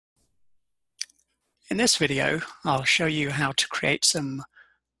In this video, I'll show you how to create some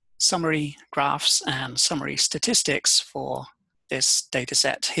summary graphs and summary statistics for this data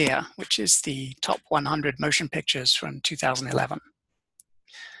set here, which is the top 100 motion pictures from 2011.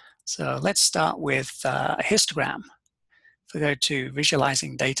 So let's start with a histogram. If we go to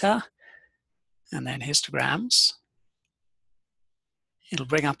Visualizing Data and then Histograms, it'll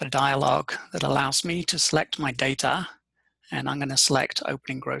bring up a dialog that allows me to select my data, and I'm going to select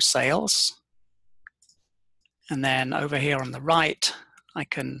opening gross sales. And then over here on the right, I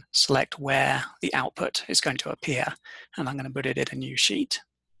can select where the output is going to appear, and I'm going to put it in a new sheet.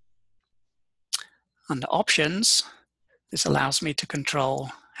 Under Options, this allows me to control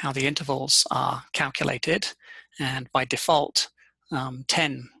how the intervals are calculated, and by default,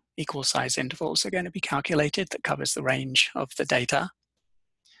 10 equal size intervals are going to be calculated that covers the range of the data.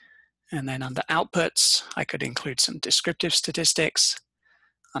 And then under Outputs, I could include some descriptive statistics.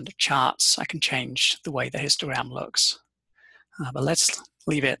 Under Charts, I can change the way the histogram looks. But let's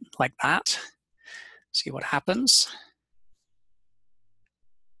leave it like that, see what happens.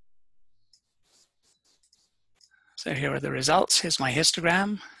 So here are the results. Here's my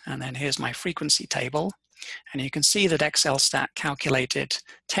histogram, and then here's my frequency table. And you can see that XLSTAT calculated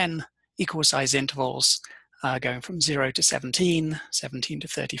 10 equal size intervals going from 0 to 17, 17 to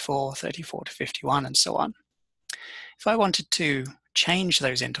 34, 34 to 51, and so on. If I wanted to change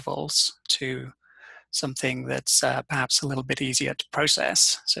those intervals to something that's perhaps a little bit easier to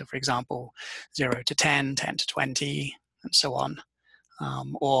process, so for example, 0 to 10, 10 to 20, and so on,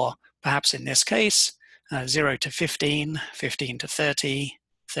 or perhaps in this case, 0 to 15, 15 to 30,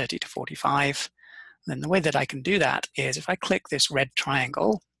 30 to 45, then the way that I can do that is if I click this red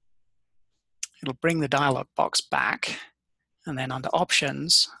triangle, it'll bring the dialog box back, and then under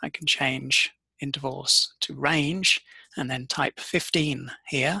Options, I can change intervals to range, and then type 15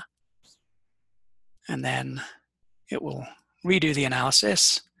 here, and then it will redo the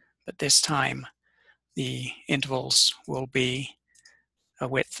analysis, but this time the intervals will be a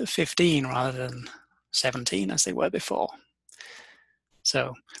width of 15 rather than 17 as they were before.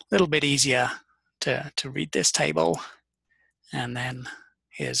 So a little bit easier to read this table, and then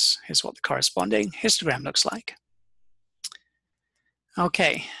here's what the corresponding histogram looks like.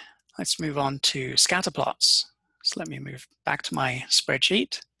 Okay, let's move on to scatter plots. So let me move back to my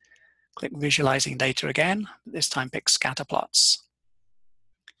spreadsheet, click Visualizing Data again, this time pick Scatter Plots.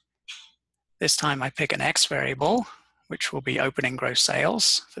 This time I pick an X variable, which will be opening gross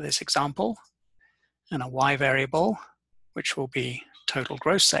sales for this example, and a Y variable, which will be total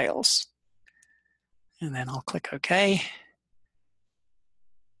gross sales. And then I'll click OK.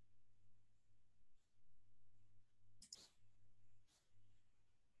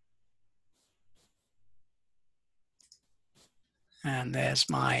 And there's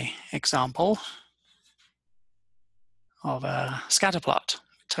my example of a scatter plot.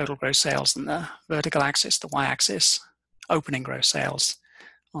 Total gross sales on the vertical axis, the y-axis, opening gross sales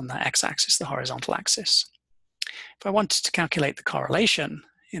on the x-axis, the horizontal axis. If I wanted to calculate the correlation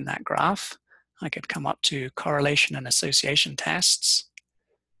in that graph, I could come up to Correlation and Association Tests,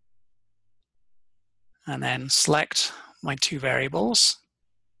 and then select my two variables,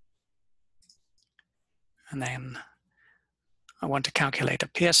 and then I want to calculate a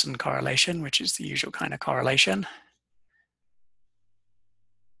Pearson correlation, which is the usual kind of correlation.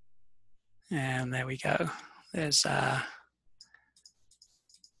 And there we go. There's the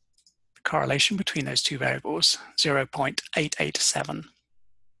correlation between those two variables, 0.887.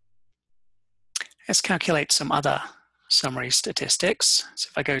 Let's calculate some other summary statistics. So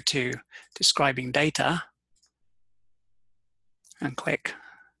if I go to Describing Data and click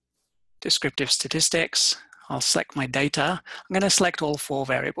Descriptive Statistics, I'll select my data. I'm going to select all 4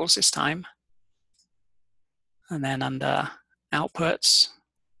 variables this time. And then under Outputs,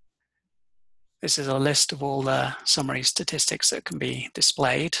 this is a list of all the summary statistics that can be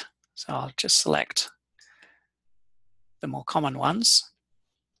displayed. So I'll just select the more common ones.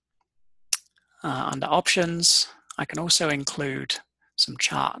 Under Options, I can also include some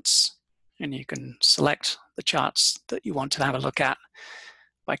charts. And you can select the charts that you want to have a look at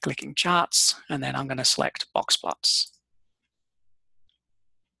by clicking Charts, and then I'm going to select Box Plots.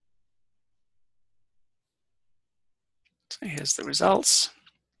 So here's the results.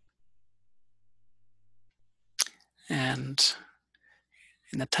 And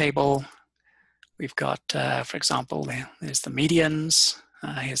in the table, we've got, for example, there's the medians,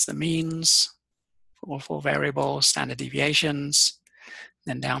 here's the means for all 4 variables, standard deviations.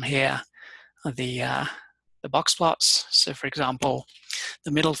 Then down here are the box plots. So for example, the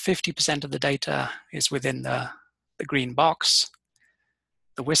middle 50% of the data is within the green box.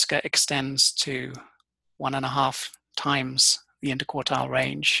 The whisker extends to 1.5 times the interquartile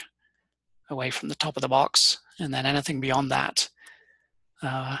range away from the top of the box. And then anything beyond that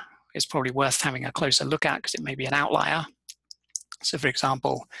is probably worth having a closer look at because it may be an outlier. So for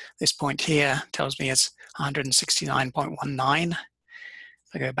example, this point here tells me it's 169.19. If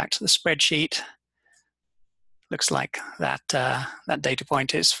I go back to the spreadsheet, looks like that, that data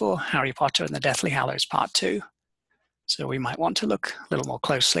point is for Harry Potter and the Deathly Hallows Part 2. So we might want to look a little more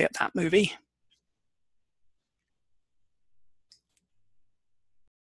closely at that movie.